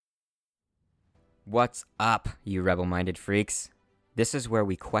What's up, you rebel-minded freaks? This is where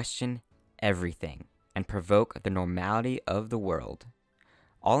we question everything and provoke the normality of the world,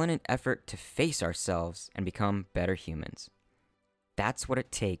 all in an effort to face ourselves and become better humans. That's what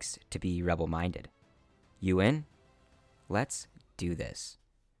it takes to be rebel-minded. You in? Let's do this.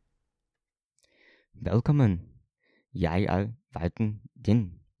 Velkommen. Jeg er verden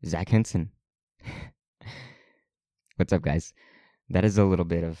din, Zach Henson. What's up, guys? That is a little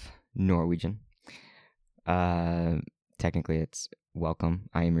bit of Norwegian. Technically, it's welcome.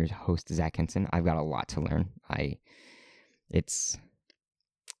 I am your host, Zach Henson. I've got a lot to learn. I'm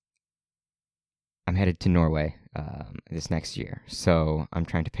headed to Norway this next year, so I'm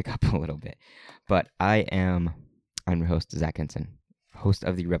trying to pick up a little bit. But I'm your host, Zach Henson, host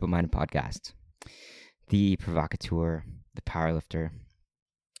of the Rebel Minded podcast, the provocateur, the powerlifter,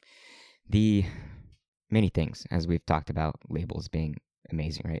 the many things, as we've talked about, labels being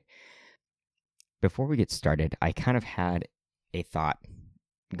amazing, right? Before we get started, I kind of had a thought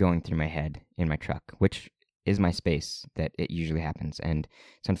going through my head in my truck, which is my space that it usually happens. And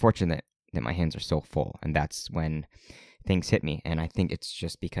it's unfortunate that my hands are so full, and that's when things hit me. And I think it's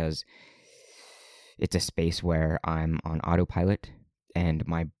just because it's a space where I'm on autopilot and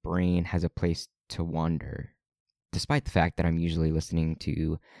my brain has a place to wander, despite the fact that I'm usually listening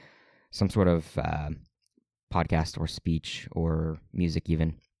to some sort of podcast or speech or music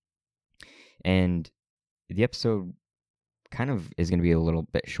even. And the episode kind of is going to be a little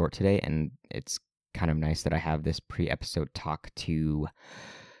bit short today, and it's kind of nice that I have this pre-episode talk to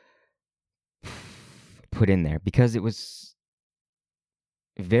put in there because it was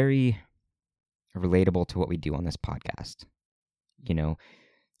very relatable to what we do on this podcast. You know,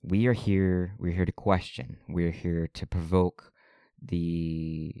 we're here to question. We're here to provoke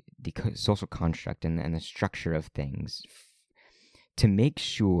the social construct and the structure of things to make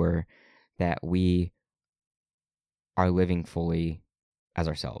sure that we are living fully as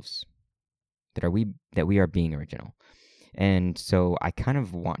ourselves, that we are being original. And so I kind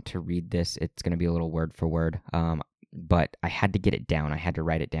of want to read this. It's going to be a little word for word, but I had to get it down. I had to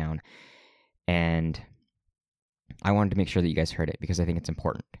write it down, and I wanted to make sure that you guys heard it because I think it's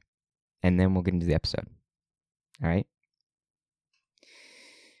important. And then we'll get into the episode. All right?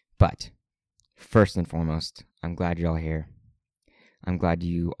 But first and foremost, I'm glad you're all here. I'm glad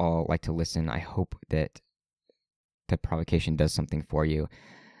you all like to listen. I hope that the provocation does something for you.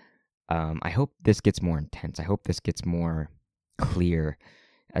 I hope this gets more intense. I hope this gets more clear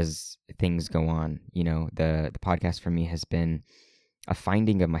as things go on. You know, the podcast for me has been a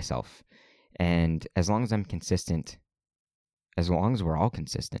finding of myself. And as long as I'm consistent, as long as we're all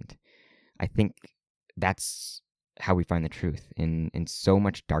consistent, I think that's how we find the truth in so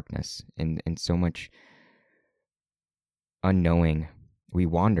much darkness, in so much unknowing. We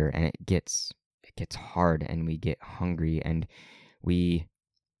wander, and it gets hard, and we get hungry, and we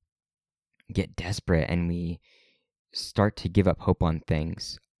get desperate, and we start to give up hope on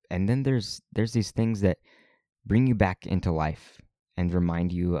things. And then there's these things that bring you back into life and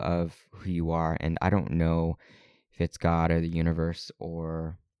remind you of who you are. And I don't know if it's God or the universe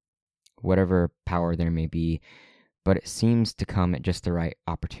or whatever power there may be, but it seems to come at just the right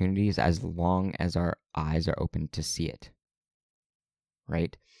opportunities as long as our eyes are open to see it.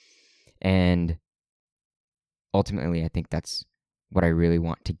 Right? And ultimately, I think that's what I really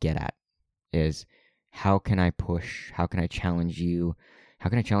want to get at is how can I push, how can I challenge you, how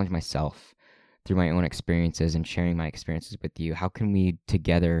can I challenge myself through my own experiences and sharing my experiences with you? How can we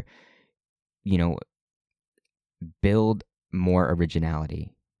together, build more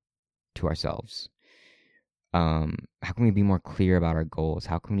originality to ourselves? How can we be more clear about our goals?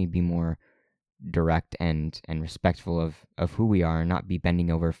 How can we be more direct and respectful of who we are and not be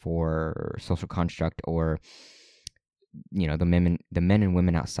bending over for social construct or the men and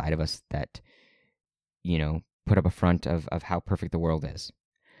women outside of us that put up a front of how perfect the world is.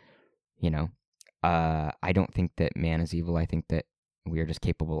 I don't think that man is evil. I think that we are just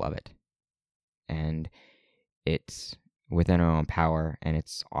capable of it, and it's within our own power, and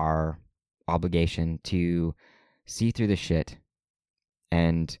it's our obligation to see through the shit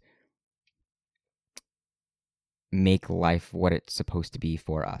and make life what it's supposed to be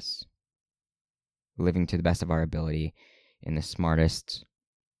for us, living to the best of our ability in the smartest,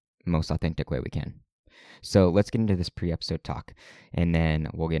 most authentic way we can. So let's get into this pre-episode talk, and then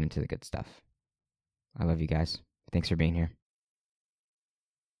we'll get into the good stuff. I love you guys. Thanks for being here.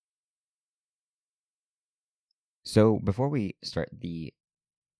 So before we start the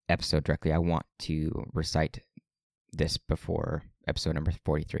episode directly, I want to recite this before episode number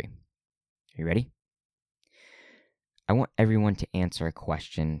 43. Are you ready? I want everyone to answer a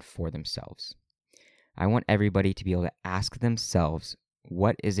question for themselves. I want everybody to be able to ask themselves,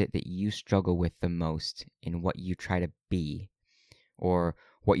 what is it that you struggle with the most in what you try to be, or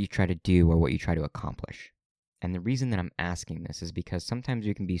what you try to do, or what you try to accomplish? And the reason that I'm asking this is because sometimes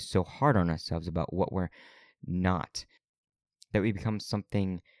we can be so hard on ourselves about what we're not, that we become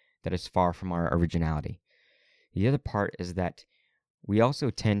something that is far from our originality. The other part is that we also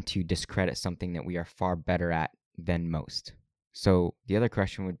tend to discredit something that we are far better at than most. So the other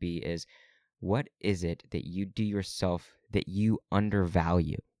question would be is, what is it that you do yourself that you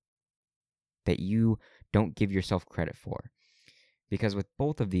undervalue, that you don't give yourself credit for? Because with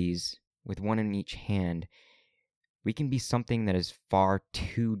both of these, with one in each hand, we can be something that is far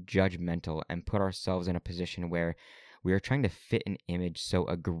too judgmental and put ourselves in a position where we are trying to fit an image so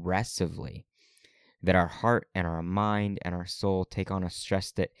aggressively that our heart and our mind and our soul take on a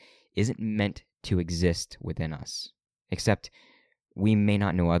stress that isn't meant to exist within us, except we may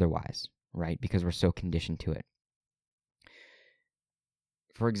not know otherwise, right? Because we're so conditioned to it.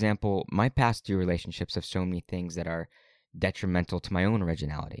 For example, my past 2 relationships have shown me things that are detrimental to my own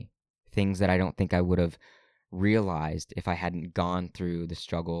originality, things that I don't think I would have realized if I hadn't gone through the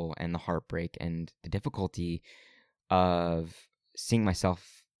struggle and the heartbreak and the difficulty of seeing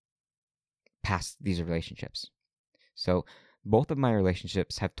myself past these relationships. So both of my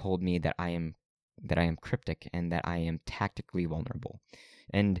relationships have told me that I am cryptic and that I am tactically vulnerable.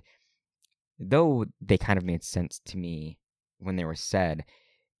 And though they kind of made sense to me when they were said,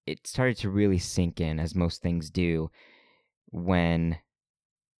 it started to really sink in, as most things do, when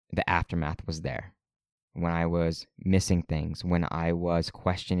the aftermath was there. When I was missing things, when I was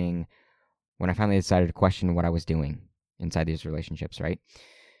questioning, when I finally decided to question what I was doing inside these relationships, right?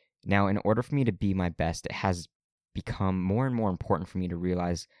 Now, in order for me to be my best, it has become more and more important for me to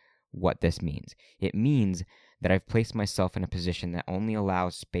realize what this means. It means that I've placed myself in a position that only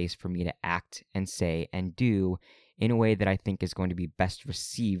allows space for me to act and say and do in a way that I think is going to be best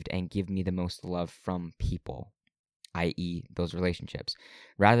received and give me the most love from people, i.e., those relationships,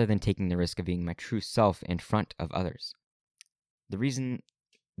 rather than taking the risk of being my true self in front of others. The reason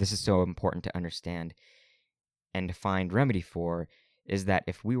this is so important to understand and to find remedy for is that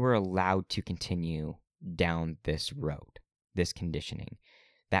if we were allowed to continue down this road, this conditioning,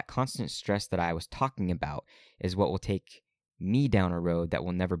 that constant stress that I was talking about is what will take me down a road that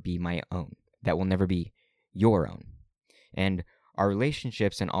will never be my own, that will never be your own. And our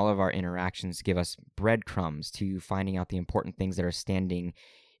relationships and all of our interactions give us breadcrumbs to finding out the important things that are standing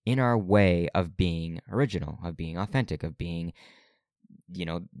in our way of being original, of being authentic, of being,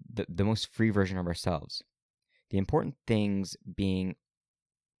 the most free version of ourselves. The important things being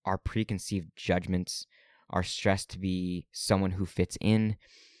our preconceived judgments, our stress to be someone who fits in,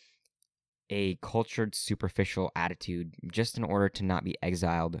 a cultured, superficial attitude just in order to not be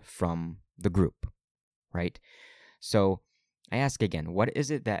exiled from the group, right? So I ask again, what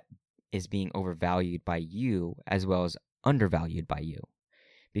is it that is being overvalued by you as well as undervalued by you?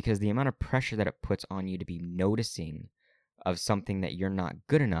 Because the amount of pressure that it puts on you to be noticing of something that you're not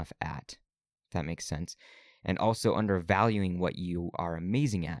good enough at, if that makes sense, and also undervaluing what you are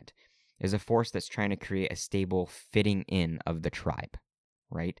amazing at, is a force that's trying to create a stable fitting in of the tribe,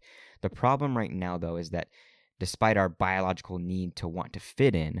 right? The problem right now, though, is that despite our biological need to want to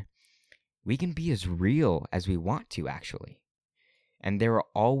fit in, we can be as real as we want to, actually. And there will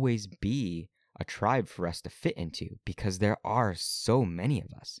always be a tribe for us to fit into because there are so many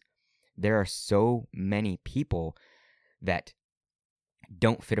of us. There are so many people that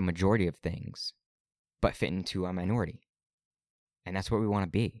don't fit a majority of things, but fit into a minority. And that's what we want to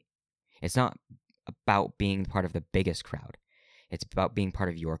be. It's not about being part of the biggest crowd. It's about being part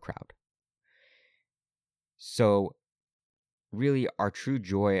of your crowd. So really, our true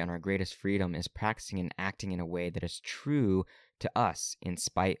joy and our greatest freedom is practicing and acting in a way that is true to us in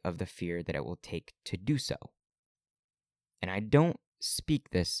spite of the fear that it will take to do so. And I don't speak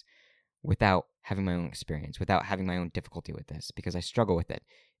this without having my own experience, without having my own difficulty with this, because I struggle with it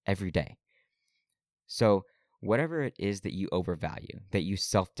every day. So whatever it is that you overvalue, that you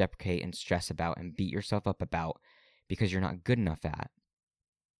self-deprecate and stress about and beat yourself up about because you're not good enough at,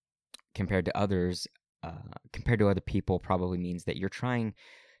 compared to others, compared to other people, probably means that you're trying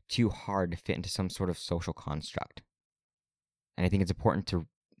too hard to fit into some sort of social construct. And I think it's important to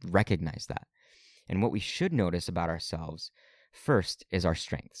recognize that. And what we should notice about ourselves first is our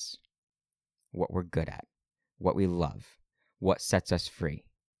strengths, what we're good at, what we love, what sets us free,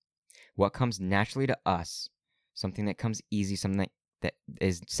 what comes naturally to us, something that comes easy, something that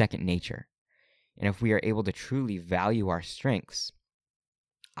is second nature. And if we are able to truly value our strengths,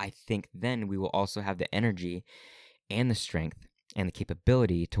 I think then we will also have the energy and the strength and the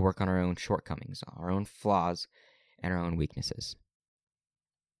capability to work on our own shortcomings, our own flaws, and our own weaknesses.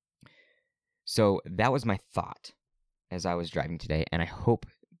 So that was my thought as I was driving today, and I hope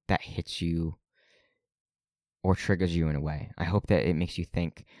that hits you or triggers you in a way. I hope that it makes you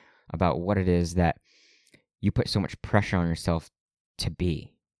think about what it is that you put so much pressure on yourself to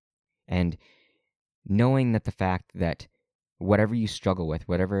be. And knowing that the fact that whatever you struggle with,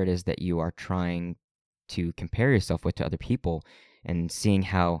 whatever it is that you are trying to compare yourself with to other people, and seeing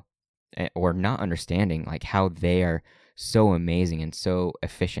how, or not understanding, like how they are so amazing and so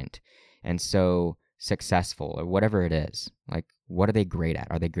efficient and so successful, or whatever it is. Like, what are they great at?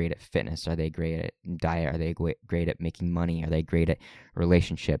 Are they great at fitness? Are they great at diet? Are they great at making money? Are they great at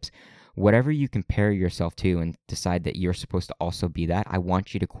relationships? Whatever you compare yourself to and decide that you're supposed to also be that, I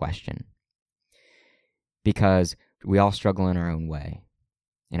want you to question. Because we all struggle in our own way.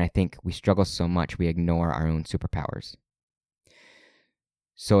 And I think we struggle so much we ignore our own superpowers.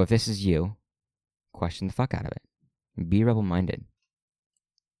 So if this is you, question the fuck out of it. Be rebel-minded.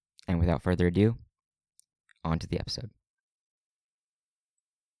 And without further ado, on to the episode.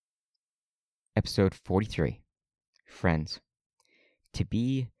 Episode 43. Friends. To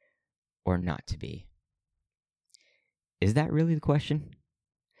be or not to be? Is that really the question?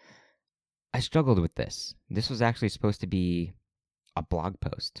 I struggled with this. This was actually supposed to be a blog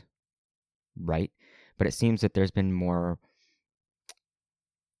post, right? But it seems that there's been more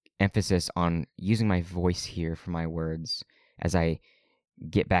emphasis on using my voice here for my words as I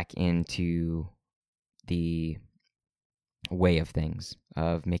get back into the way of things,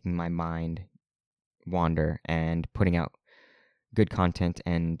 of making my mind wander and putting out good content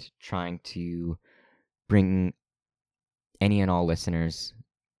and trying to bring any and all listeners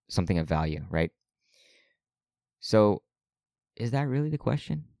something of value, right? So, is that really the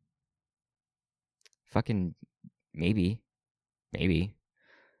question? Fucking maybe. Maybe.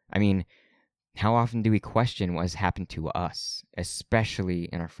 I mean, how often do we question what has happened to us, especially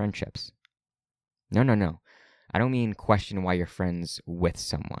in our friendships? No. I don't mean question why you're friends with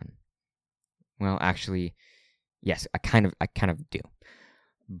someone. Well, actually, yes, I kind of do.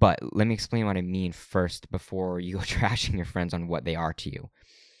 But let me explain what I mean first before you go trashing your friends on what they are to you.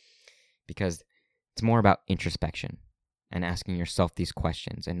 Because it's more about introspection and asking yourself these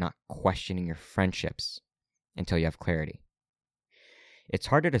questions and not questioning your friendships until you have clarity. It's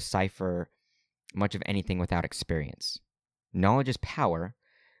hard to decipher much of anything without experience. Knowledge is power,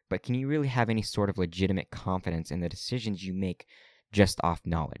 but can you really have any sort of legitimate confidence in the decisions you make just off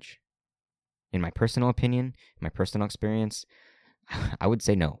knowledge? In my personal opinion, my personal experience, I would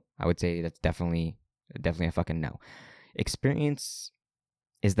say no. I would say that's definitely a fucking no. Experience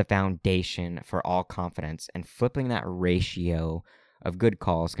is the foundation for all confidence and flipping that ratio of good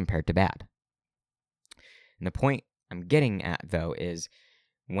calls compared to bad. And the point I'm getting at, though, is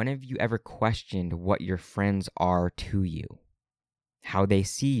when have you ever questioned what your friends are to you? How they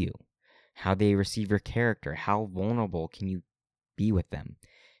see you? How they receive your character? How vulnerable can you be with them?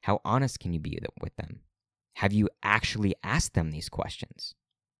 How honest can you be with them? Have you actually asked them these questions?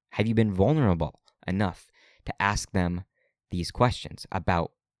 Have you been vulnerable enough to ask them these questions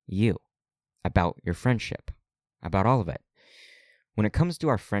about you, about your friendship, about all of it? When it comes to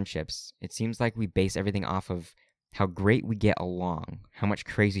our friendships, it seems like we base everything off of how great we get along, how much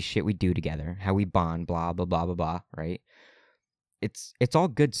crazy shit we do together, how we bond, blah, blah, blah, blah, blah, right? It's all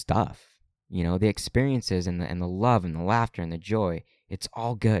good stuff. You know, the experiences and the love and the laughter and the joy, it's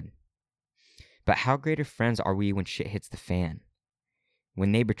all good. But how great of friends are we when shit hits the fan?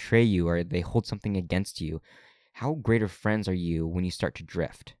 When they betray you or they hold something against you, how great of friends are you when you start to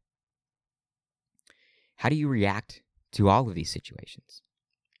drift? How do you react to all of these situations?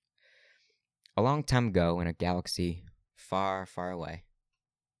 A long time ago in a galaxy far, far away,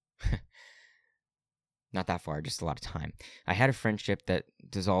 not that far, just a lot of time, I had a friendship that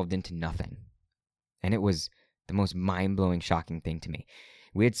dissolved into nothing. And it was the most mind-blowing, shocking thing to me.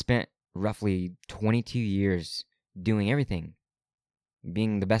 We had spent roughly 22 years doing everything,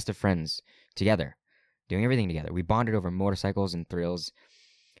 being the best of friends together, doing everything together. We bonded over motorcycles and thrills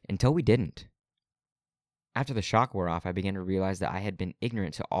until we didn't. After the shock wore off, I began to realize that I had been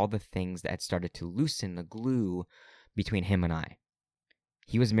ignorant to all the things that had started to loosen the glue between him and I.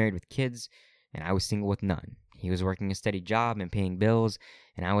 He was married with kids, and I was single with none. He was working a steady job and paying bills,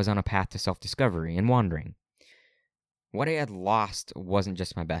 and I was on a path to self-discovery and wandering. What I had lost wasn't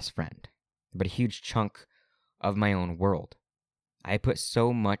just my best friend, but a huge chunk of my own world. I had put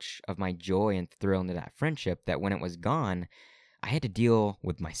so much of my joy and thrill into that friendship that when it was gone, I had to deal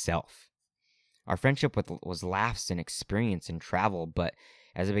with myself. Our friendship was laughs and experience and travel, but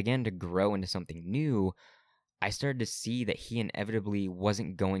as it began to grow into something new, I started to see that he inevitably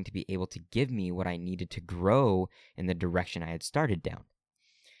wasn't going to be able to give me what I needed to grow in the direction I had started down.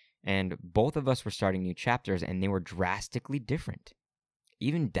 And both of us were starting new chapters, and they were drastically different.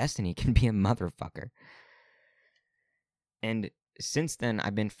 Even destiny can be a motherfucker. And since then,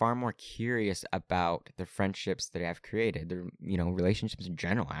 I've been far more curious about the friendships that I've created, the relationships in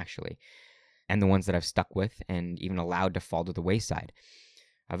general, actually, and the ones that I've stuck with and even allowed to fall to the wayside.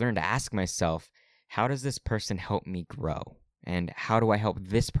 I've learned to ask myself, how does this person help me grow? And how do I help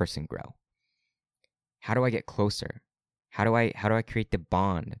this person grow? How do I get closer? How do I create the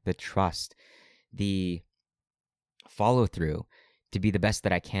bond, the trust, the follow through to be the best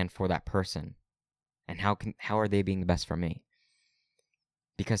that I can for that person? And how are they being the best for me?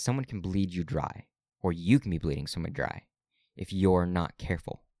 Because someone can bleed you dry, or you can be bleeding someone dry if you're not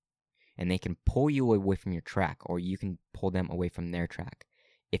careful. And they can pull you away from your track, or you can pull them away from their track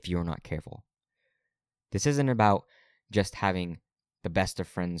if you're not careful. This isn't about just having the best of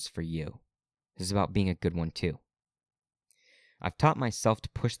friends for you. This is about being a good one too. I've taught myself to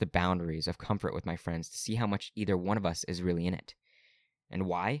push the boundaries of comfort with my friends to see how much either one of us is really in it. And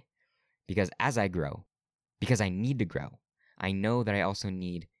why? Because as I grow, because I need to grow, I know that I also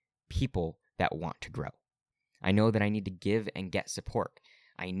need people that want to grow. I know that I need to give and get support.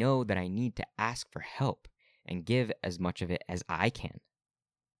 I know that I need to ask for help and give as much of it as I can.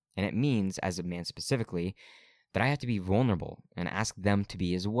 And it means, as a man specifically, that I have to be vulnerable and ask them to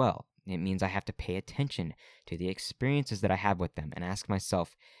be as well. It means I have to pay attention to the experiences that I have with them and ask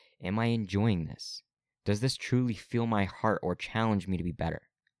myself, am I enjoying this? Does this truly fill my heart or challenge me to be better?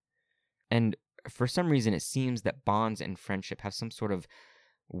 And for some reason, it seems that bonds and friendship have some sort of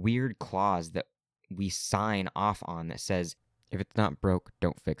weird clause that we sign off on that says, if it's not broke,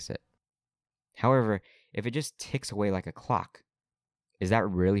 don't fix it. However, if it just ticks away like a clock, is that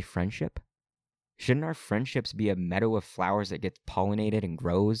really friendship? Shouldn't our friendships be a meadow of flowers that gets pollinated and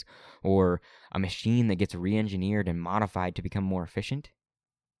grows, or a machine that gets re-engineered and modified to become more efficient?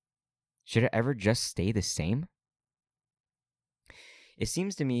 Should it ever just stay the same? It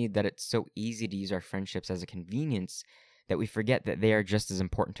seems to me that it's so easy to use our friendships as a convenience that we forget that they are just as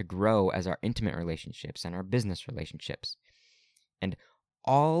important to grow as our intimate relationships and our business relationships. And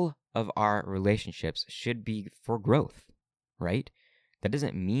all of our relationships should be for growth, right? That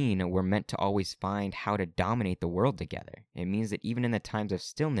doesn't mean we're meant to always find how to dominate the world together. It means that even in the times of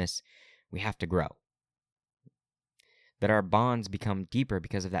stillness, we have to grow. That our bonds become deeper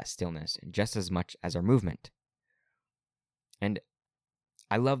because of that stillness, just as much as our movement. And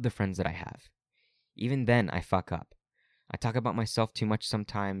I love the friends that I have. Even then, I fuck up. I talk about myself too much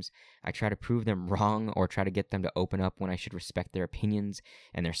sometimes. I try to prove them wrong or try to get them to open up when I should respect their opinions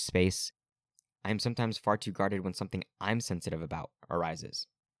and their space. I am sometimes far too guarded when something I'm sensitive about arises.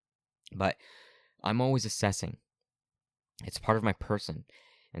 But I'm always assessing. It's part of my person,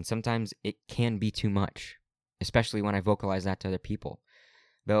 and sometimes it can be too much, especially when I vocalize that to other people.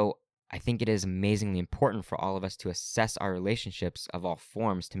 Though I think it is amazingly important for all of us to assess our relationships of all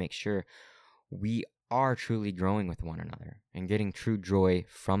forms to make sure we are truly growing with one another and getting true joy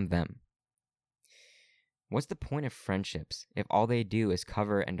from them. What's the point of friendships if all they do is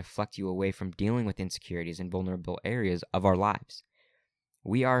cover and deflect you away from dealing with insecurities and vulnerable areas of our lives?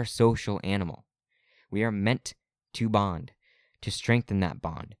 We are a social animal. We are meant to bond, to strengthen that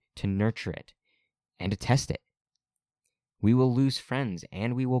bond, to nurture it, and to test it. We will lose friends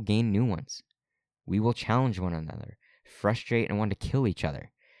and we will gain new ones. We will challenge one another, frustrate and want to kill each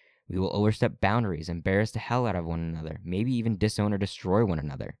other. We will overstep boundaries, embarrass the hell out of one another, maybe even disown or destroy one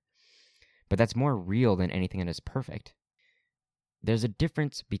another. But that's more real than anything that is perfect. There's a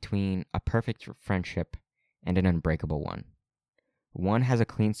difference between a perfect friendship and an unbreakable one. One has a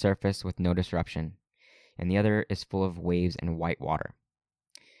clean surface with no disruption, and the other is full of waves and white water.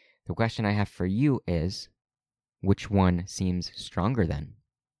 The question I have for you is, which one seems stronger then?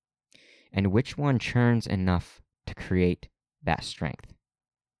 And which one churns enough to create that strength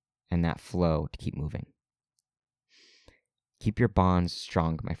and that flow to keep moving? Keep your bonds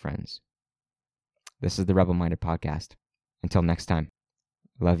strong, my friends. This is the Rebel Minded Podcast. Until next time,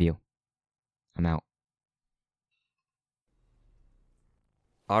 love you. I'm out.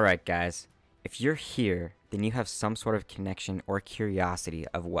 All right, guys. If you're here, then you have some sort of connection or curiosity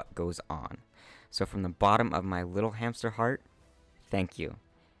of what goes on. So from the bottom of my little hamster heart, thank you.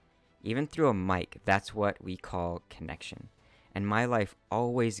 Even through a mic, that's what we call connection. And my life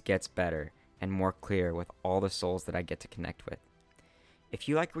always gets better and more clear with all the souls that I get to connect with. If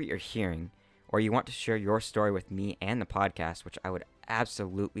you like what you're hearing, or you want to share your story with me and the podcast, which I would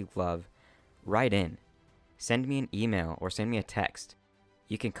absolutely love, write in. Send me an email or send me a text.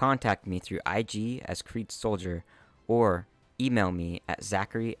 You can contact me through IG as Creed Soldier or email me at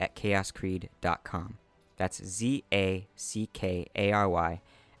zachary@chaoscreed.com. That's ZACKARY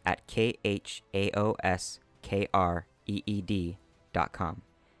at KHAOSKREED.com.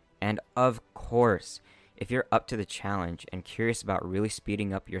 And of course, if you're up to the challenge and curious about really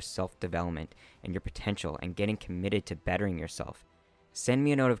speeding up your self-development and your potential and getting committed to bettering yourself, send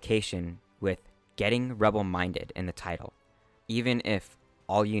me a notification with Getting Rebel Minded in the title. Even if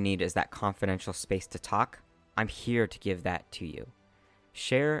all you need is that confidential space to talk, I'm here to give that to you.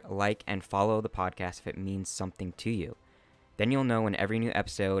 Share, like, and follow the podcast if it means something to you. Then you'll know when every new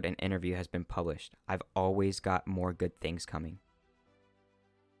episode and interview has been published. I've always got more good things coming.